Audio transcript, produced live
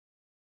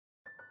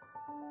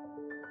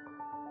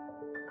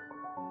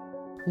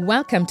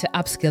Welcome to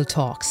Upskill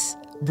Talks,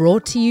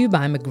 brought to you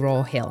by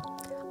McGraw-Hill.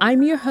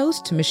 I'm your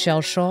host, Michelle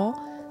Shaw,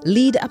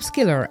 lead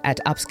upskiller at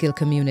Upskill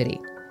Community.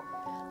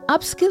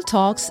 Upskill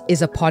Talks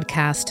is a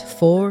podcast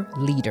for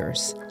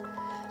leaders.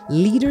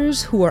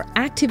 Leaders who are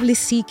actively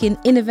seeking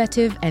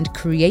innovative and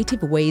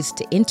creative ways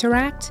to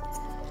interact,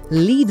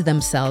 lead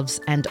themselves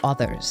and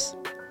others.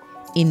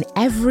 In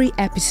every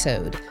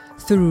episode,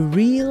 through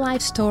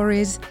real-life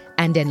stories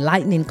and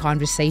enlightening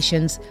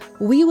conversations,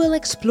 we will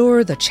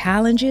explore the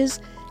challenges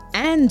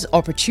and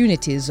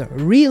opportunities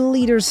real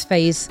leaders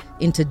face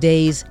in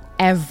today's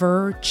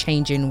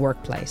ever-changing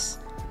workplace.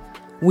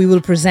 We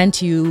will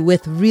present you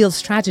with real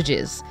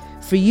strategies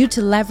for you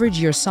to leverage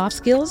your soft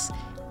skills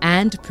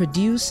and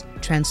produce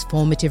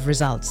transformative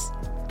results.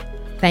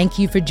 Thank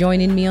you for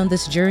joining me on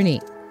this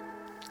journey.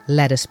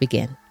 Let us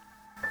begin.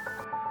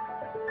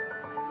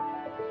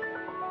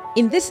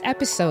 In this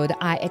episode,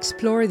 I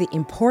explore the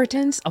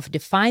importance of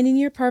defining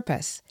your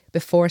purpose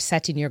before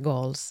setting your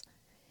goals.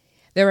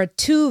 There are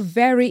two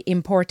very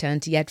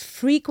important yet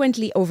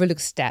frequently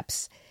overlooked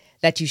steps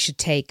that you should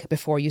take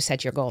before you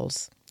set your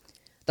goals.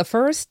 The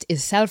first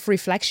is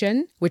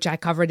self-reflection, which I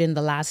covered in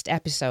the last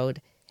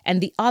episode, and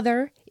the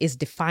other is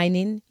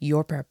defining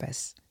your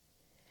purpose.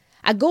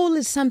 A goal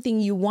is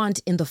something you want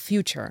in the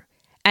future,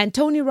 and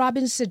Tony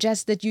Robbins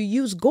suggests that you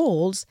use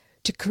goals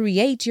to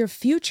create your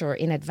future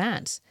in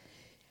advance.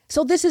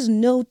 So this is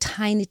no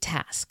tiny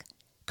task.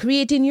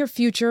 Creating your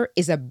future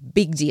is a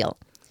big deal.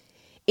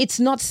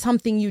 It's not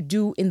something you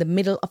do in the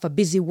middle of a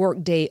busy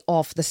workday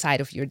off the side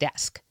of your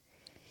desk.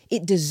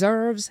 It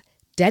deserves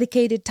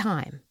dedicated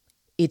time.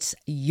 It's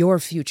your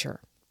future.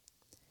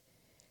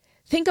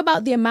 Think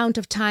about the amount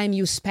of time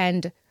you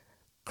spend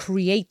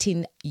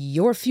creating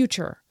your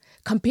future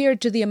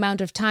compared to the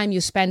amount of time you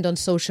spend on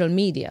social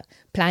media,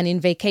 planning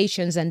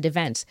vacations and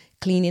events,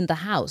 cleaning the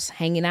house,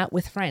 hanging out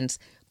with friends,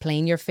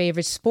 playing your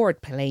favorite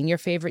sport, playing your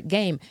favorite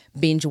game,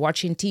 binge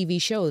watching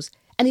TV shows,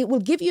 and it will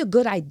give you a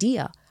good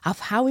idea of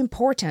how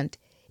important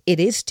it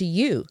is to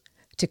you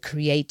to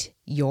create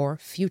your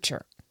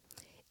future.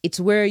 It's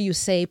where you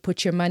say,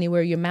 put your money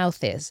where your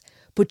mouth is,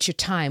 put your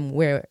time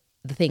where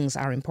the things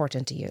are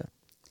important to you.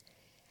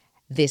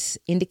 This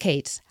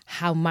indicates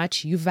how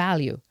much you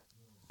value.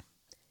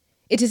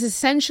 It is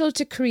essential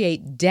to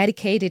create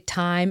dedicated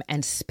time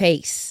and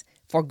space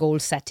for goal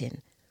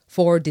setting,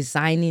 for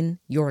designing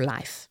your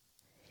life.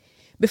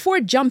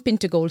 Before jumping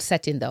to goal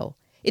setting, though,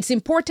 it's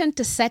important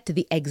to set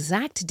the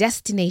exact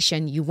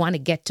destination you want to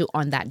get to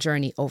on that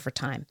journey over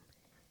time.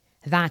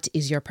 That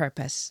is your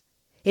purpose.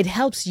 It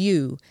helps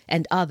you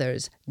and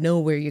others know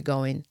where you're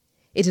going.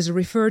 It is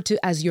referred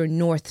to as your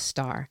North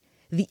Star,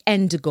 the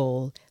end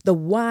goal, the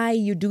why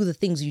you do the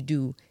things you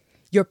do.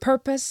 Your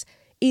purpose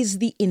is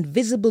the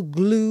invisible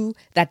glue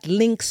that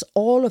links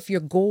all of your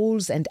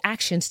goals and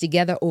actions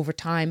together over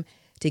time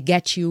to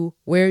get you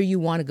where you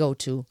want to go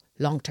to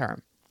long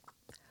term.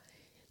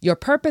 Your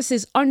purpose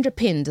is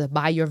underpinned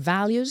by your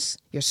values,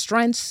 your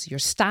strengths, your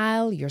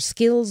style, your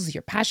skills,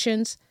 your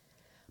passions.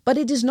 But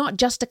it is not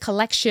just a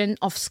collection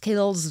of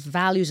skills,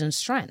 values, and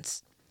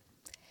strengths.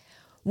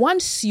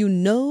 Once you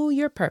know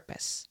your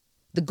purpose,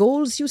 the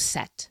goals you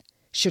set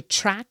should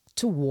track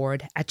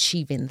toward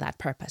achieving that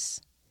purpose.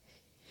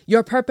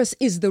 Your purpose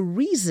is the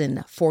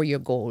reason for your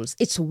goals.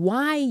 It's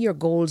why your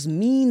goals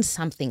mean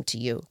something to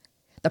you.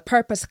 The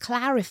purpose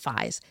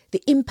clarifies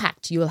the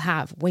impact you will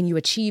have when you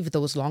achieve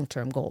those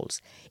long-term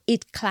goals.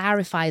 It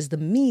clarifies the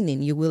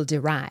meaning you will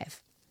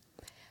derive.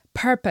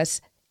 Purpose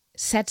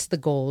sets the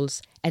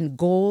goals, and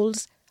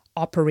goals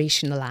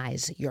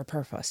operationalize your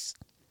purpose.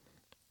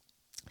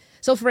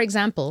 So, for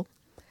example,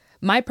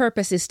 my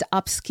purpose is to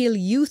upskill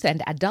youth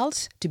and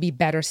adults to be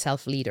better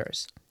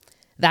self-leaders.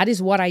 That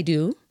is what I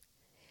do.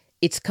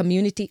 It's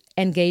community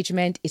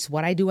engagement. It's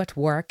what I do at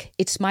work.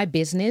 It's my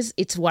business.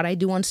 It's what I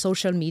do on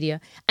social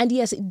media. And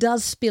yes, it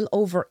does spill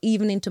over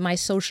even into my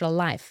social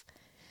life.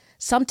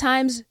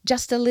 Sometimes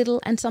just a little,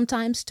 and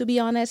sometimes, to be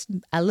honest,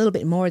 a little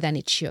bit more than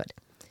it should.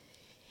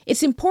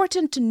 It's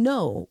important to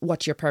know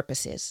what your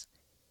purpose is.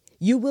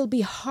 You will be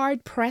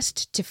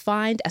hard-pressed to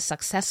find a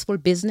successful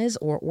business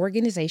or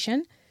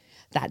organization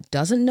that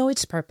doesn't know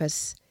its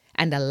purpose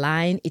and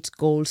align its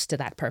goals to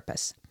that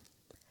purpose.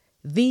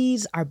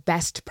 These are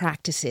best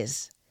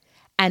practices,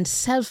 and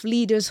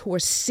self-leaders who are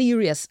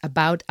serious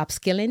about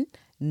upskilling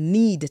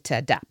need to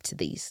adapt to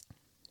these.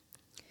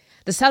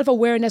 The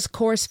self-awareness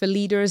course for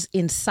leaders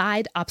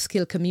inside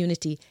Upskill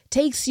Community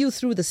takes you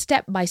through the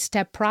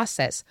step-by-step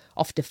process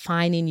of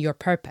defining your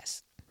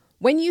purpose.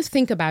 When you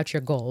think about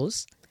your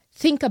goals,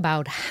 think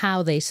about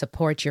how they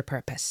support your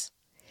purpose.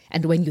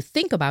 And when you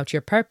think about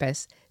your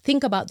purpose,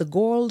 think about the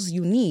goals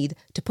you need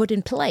to put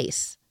in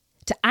place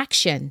to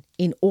action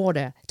in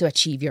order to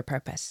achieve your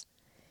purpose.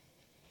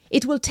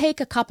 It will take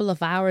a couple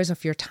of hours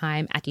of your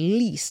time at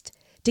least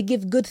to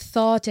give good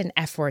thought and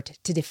effort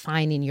to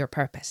defining your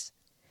purpose.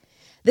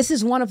 This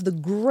is one of the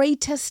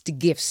greatest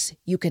gifts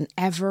you can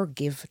ever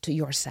give to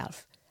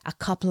yourself. A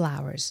couple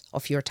hours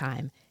of your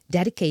time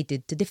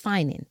dedicated to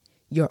defining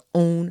your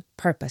own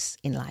purpose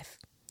in life.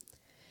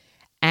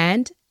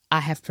 And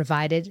I have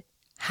provided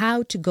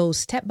how to go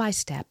step by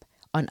step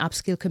on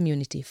Upskill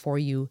Community for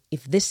you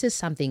if this is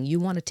something you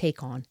want to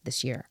take on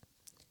this year.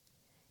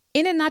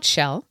 In a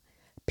nutshell,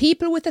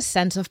 people with a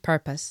sense of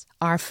purpose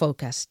are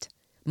focused,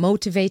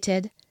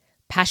 motivated,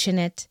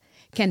 passionate,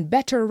 can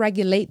better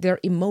regulate their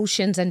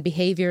emotions and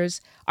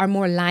behaviors, are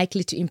more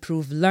likely to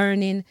improve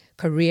learning,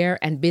 career,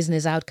 and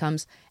business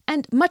outcomes,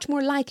 and much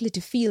more likely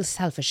to feel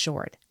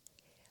self-assured.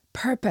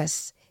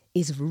 Purpose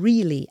is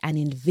really an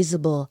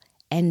invisible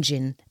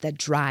engine that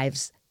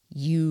drives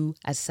you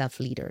as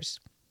self-leaders.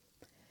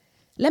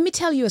 Let me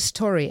tell you a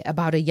story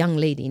about a young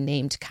lady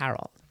named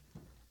Carol.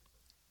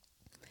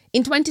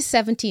 In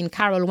 2017,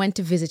 Carol went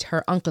to visit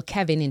her Uncle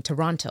Kevin in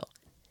Toronto.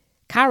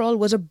 Carol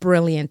was a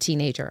brilliant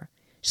teenager,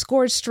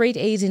 scored straight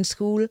A's in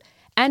school,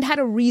 and had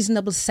a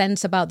reasonable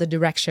sense about the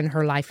direction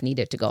her life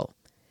needed to go.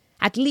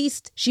 At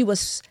least she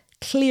was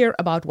clear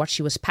about what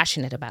she was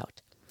passionate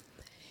about.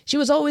 She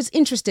was always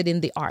interested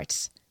in the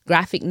arts,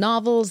 graphic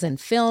novels and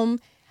film,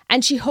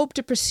 and she hoped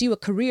to pursue a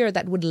career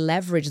that would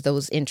leverage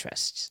those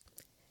interests.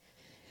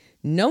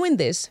 Knowing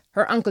this,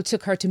 her uncle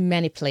took her to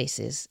many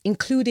places,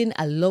 including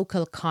a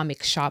local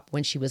comic shop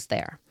when she was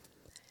there.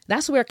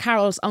 That's where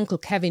Carol's Uncle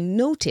Kevin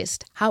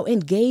noticed how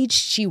engaged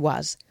she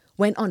was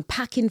when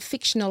unpacking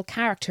fictional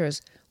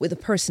characters with the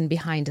person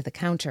behind the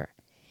counter.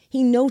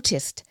 He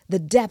noticed the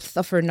depth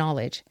of her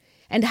knowledge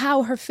and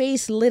how her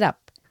face lit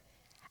up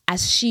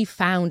as she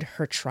found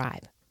her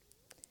tribe.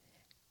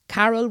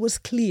 Carol was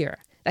clear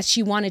that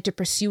she wanted to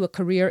pursue a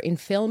career in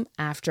film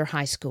after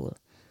high school.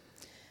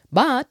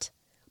 But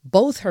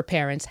both her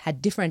parents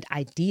had different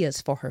ideas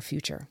for her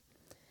future.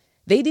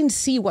 They didn't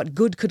see what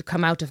good could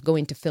come out of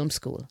going to film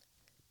school.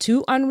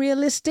 Too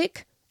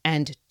unrealistic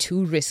and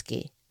too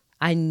risky.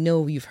 I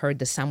know you've heard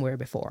this somewhere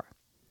before.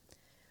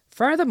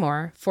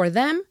 Furthermore, for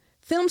them,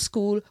 film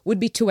school would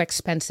be too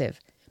expensive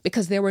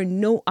because there were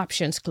no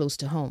options close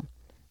to home.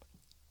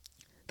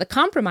 The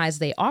compromise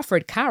they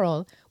offered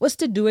Carol was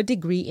to do a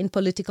degree in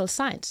political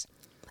science,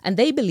 and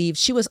they believed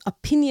she was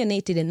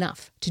opinionated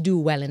enough to do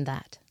well in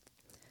that.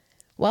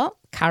 Well,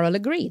 Carol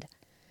agreed.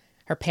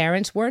 Her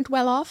parents weren't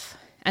well off,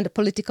 and a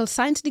political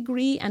science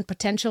degree and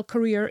potential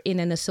career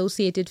in an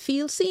associated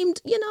field seemed,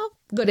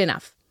 good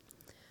enough.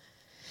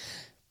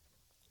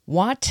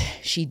 What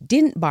she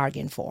didn't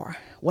bargain for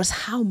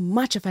was how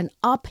much of an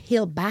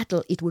uphill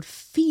battle it would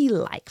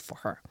feel like for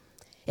her.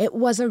 It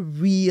was a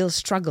real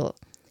struggle.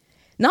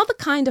 Not the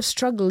kind of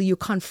struggle you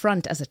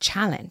confront as a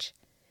challenge.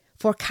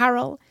 For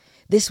Carol,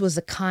 this was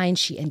the kind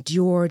she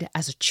endured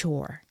as a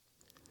chore.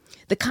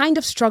 The kind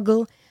of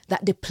struggle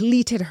that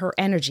depleted her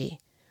energy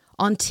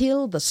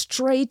until the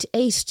straight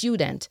A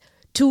student,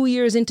 2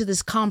 years into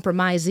this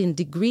compromising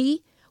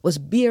degree, was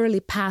barely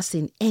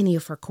passing any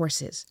of her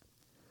courses.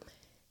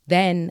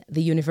 Then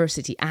the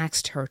university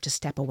asked her to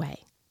step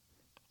away.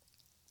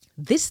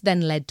 This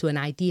then led to an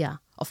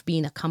idea of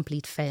being a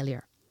complete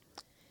failure.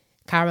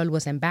 Carol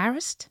was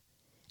embarrassed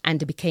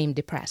and became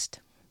depressed.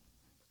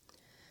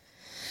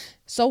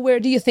 So where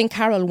do you think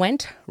Carol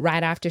went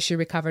right after she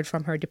recovered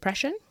from her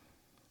depression?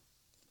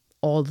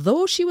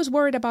 Although she was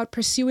worried about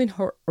pursuing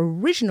her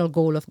original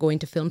goal of going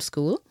to film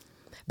school,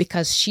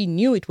 because she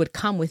knew it would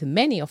come with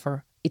many of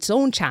its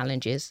own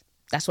challenges,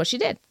 that's what she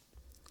did.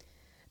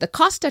 The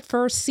cost at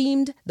first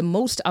seemed the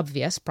most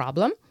obvious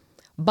problem,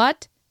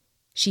 but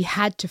she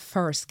had to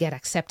first get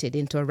accepted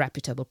into a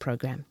reputable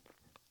program.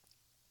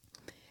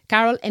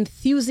 Carol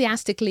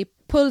enthusiastically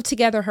pulled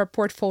together her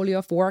portfolio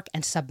of work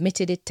and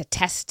submitted it to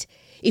test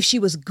if she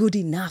was good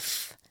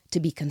enough to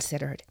be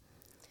considered,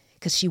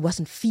 because she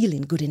wasn't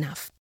feeling good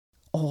enough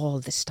all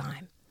this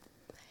time.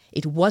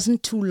 It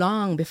wasn't too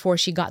long before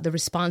she got the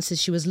responses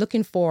she was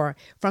looking for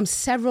from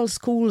several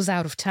schools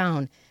out of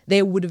town.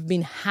 They would have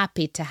been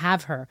happy to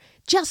have her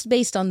just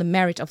based on the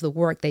merit of the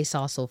work they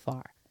saw so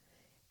far.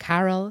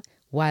 Carol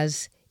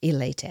was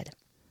elated.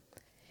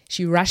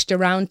 She rushed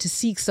around to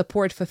seek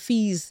support for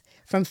fees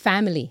from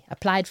family,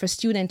 applied for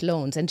student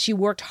loans, and she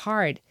worked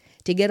hard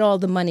to get all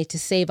the money to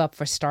save up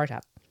for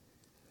startup.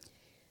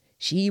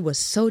 She was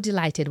so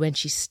delighted when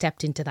she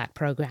stepped into that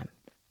program.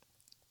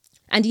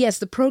 And yes,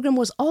 the program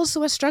was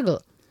also a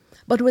struggle,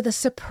 but with a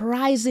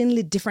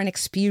surprisingly different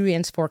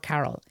experience for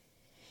Carol.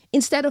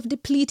 Instead of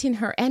depleting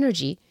her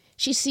energy,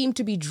 she seemed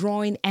to be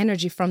drawing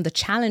energy from the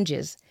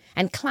challenges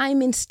and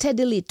climbing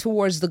steadily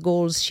towards the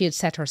goals she had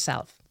set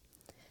herself.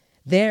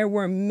 There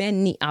were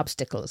many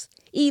obstacles,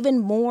 even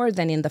more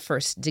than in the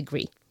first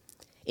degree,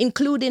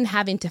 including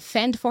having to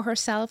fend for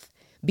herself,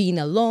 being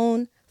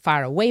alone,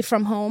 far away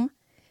from home.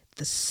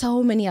 There's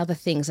so many other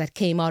things that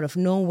came out of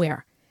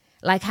nowhere,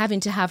 like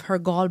having to have her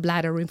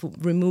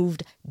gallbladder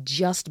removed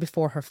just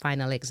before her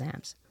final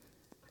exams.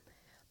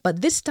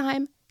 But this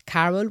time,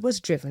 Carol was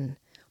driven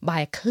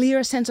by a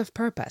clear sense of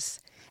purpose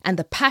and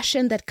the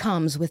passion that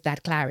comes with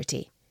that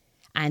clarity.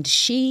 And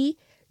she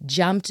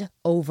jumped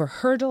over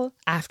hurdle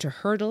after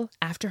hurdle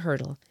after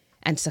hurdle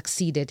and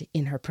succeeded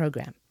in her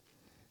program.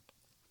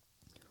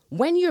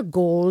 When your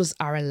goals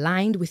are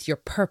aligned with your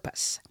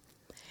purpose,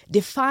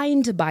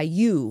 defined by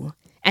you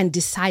and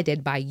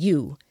decided by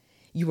you,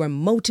 you are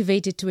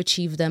motivated to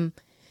achieve them,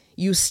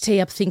 You stay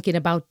up thinking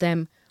about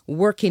them,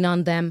 working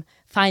on them,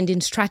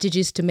 finding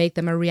strategies to make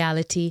them a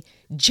reality,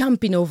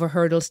 jumping over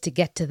hurdles to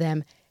get to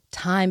them.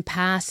 Time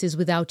passes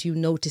without you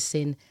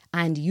noticing,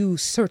 and you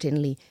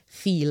certainly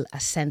feel a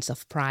sense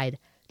of pride,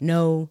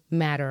 no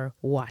matter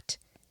what.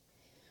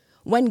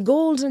 When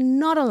goals are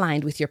not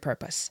aligned with your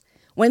purpose,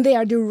 when they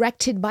are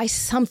directed by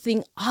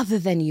something other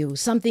than you,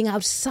 something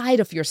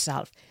outside of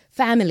yourself,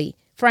 family,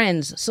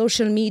 friends,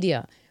 social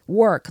media,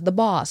 work, the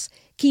boss,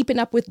 keeping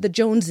up with the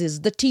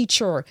Joneses, the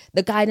teacher,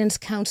 the guidance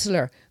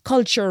counselor,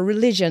 culture,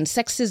 religion,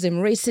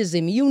 sexism,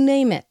 racism, you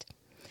name it.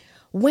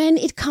 When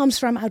it comes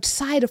from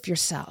outside of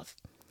yourself,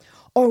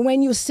 or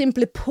when you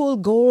simply pull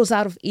goals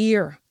out of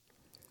ear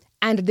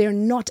and they're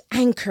not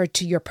anchored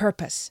to your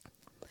purpose,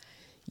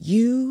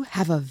 you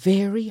have a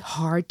very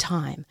hard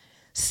time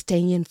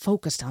staying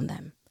focused on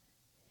them.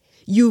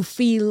 You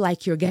feel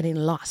like you're getting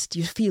lost.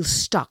 You feel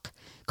stuck,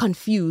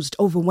 confused,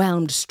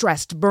 overwhelmed,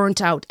 stressed,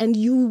 burnt out, and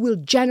you will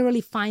generally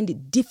find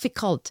it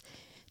difficult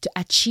to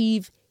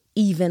achieve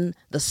even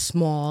the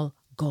small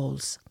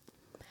goals.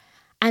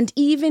 And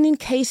even in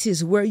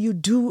cases where you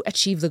do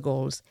achieve the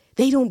goals,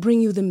 they don't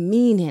bring you the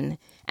meaning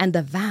and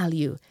the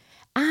value,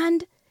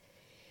 and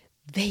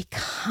they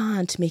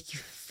can't make you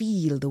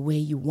feel the way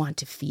you want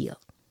to feel.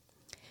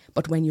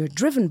 But when you're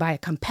driven by a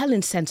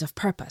compelling sense of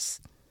purpose,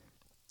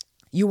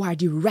 you are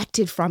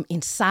directed from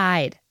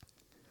inside.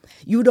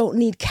 You don't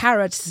need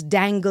carrots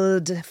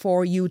dangled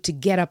for you to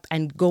get up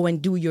and go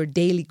and do your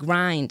daily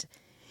grind.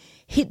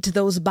 Hit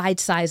those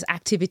bite-sized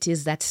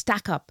activities that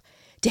stack up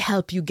to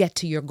help you get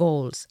to your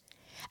goals.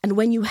 And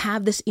when you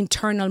have this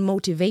internal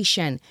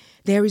motivation,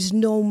 there is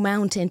no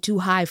mountain too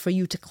high for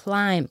you to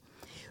climb,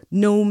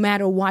 no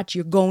matter what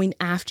you're going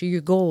after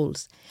your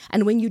goals.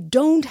 And when you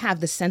don't have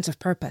the sense of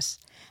purpose,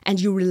 and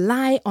you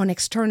rely on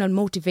external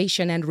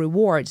motivation and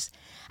rewards,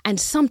 and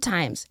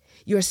sometimes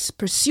you're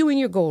pursuing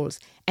your goals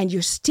and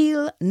you're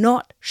still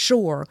not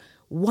sure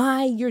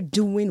why you're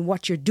doing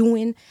what you're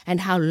doing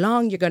and how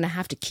long you're going to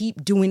have to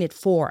keep doing it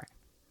for.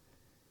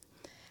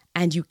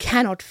 And you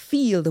cannot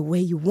feel the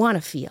way you want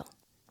to feel,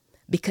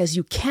 because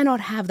you cannot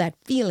have that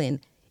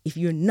feeling if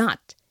you're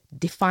not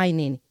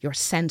defining your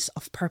sense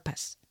of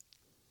purpose.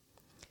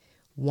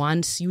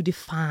 Once you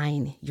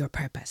define your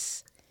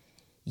purpose,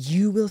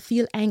 you will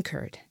feel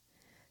anchored,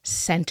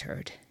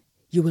 centered.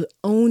 You will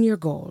own your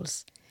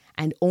goals,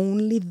 and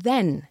only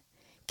then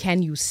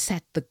can you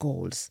set the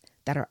goals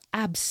that are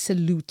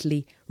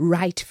absolutely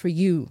right for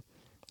you,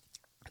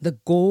 the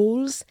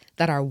goals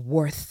that are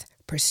worth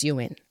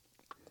pursuing.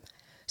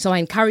 So I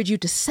encourage you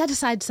to set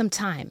aside some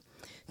time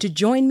to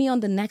join me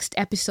on the next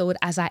episode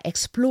as I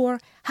explore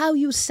how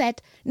you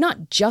set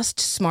not just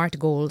smart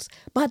goals,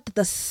 but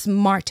the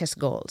smartest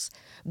goals.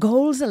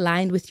 Goals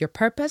aligned with your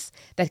purpose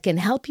that can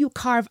help you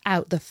carve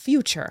out the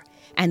future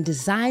and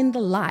design the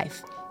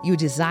life you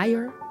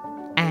desire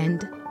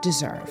and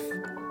deserve.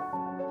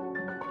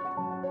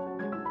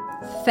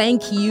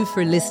 Thank you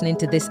for listening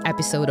to this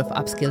episode of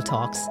Upskill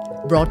Talks,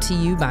 brought to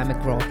you by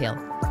McGraw-Hill.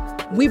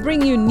 We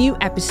bring you new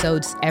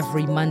episodes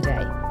every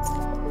Monday.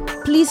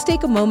 Please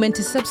take a moment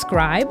to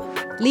subscribe,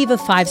 leave a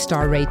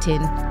 5-star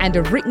rating and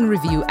a written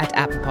review at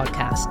Apple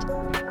Podcast.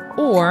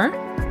 Or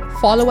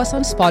follow us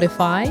on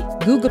Spotify,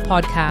 Google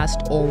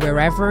Podcast, or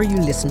wherever you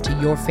listen to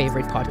your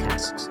favorite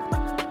podcasts.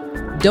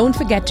 Don't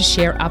forget to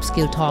share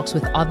Upskill Talks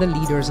with other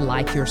leaders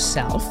like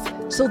yourself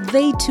so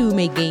they too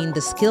may gain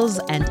the skills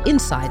and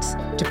insights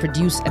to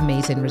produce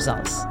amazing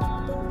results.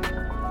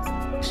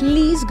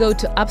 Please go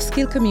to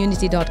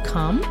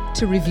upskillcommunity.com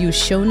to review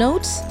show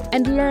notes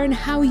and learn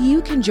how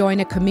you can join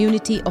a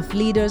community of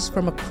leaders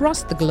from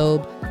across the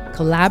globe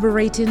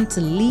collaborating to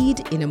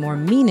lead in a more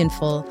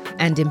meaningful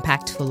and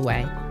impactful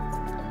way.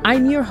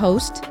 I'm your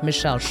host,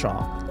 Michelle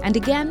Shaw, and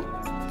again,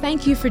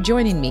 thank you for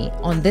joining me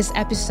on this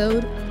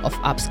episode of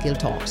Upskill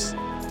Talks.